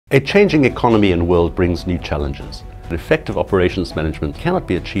A changing economy and world brings new challenges. Effective operations management cannot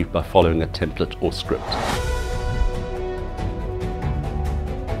be achieved by following a template or script.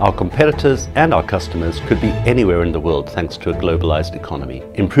 Our competitors and our customers could be anywhere in the world thanks to a globalized economy.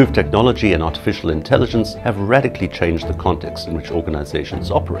 Improved technology and artificial intelligence have radically changed the context in which organizations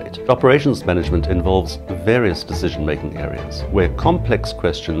operate. Operations management involves various decision-making areas, where complex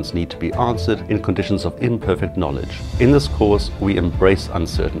questions need to be answered in conditions of imperfect knowledge. In this course, we embrace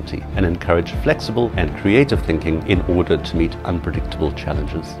uncertainty and encourage flexible and creative thinking in order to meet unpredictable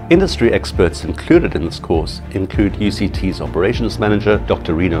challenges. Industry experts included in this course include UCT's operations manager,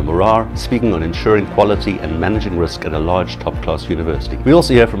 Dr. Morar, speaking on ensuring quality and managing risk at a large top-class university. We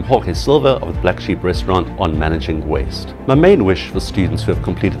also hear from Jorge Silva of the Black Sheep Restaurant on managing waste. My main wish for students who have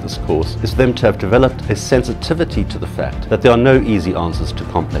completed this course is for them to have developed a sensitivity to the fact that there are no easy answers to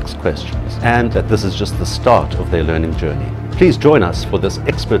complex questions, and that this is just the start of their learning journey. Please join us for this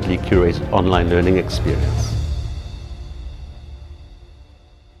expertly curated online learning experience.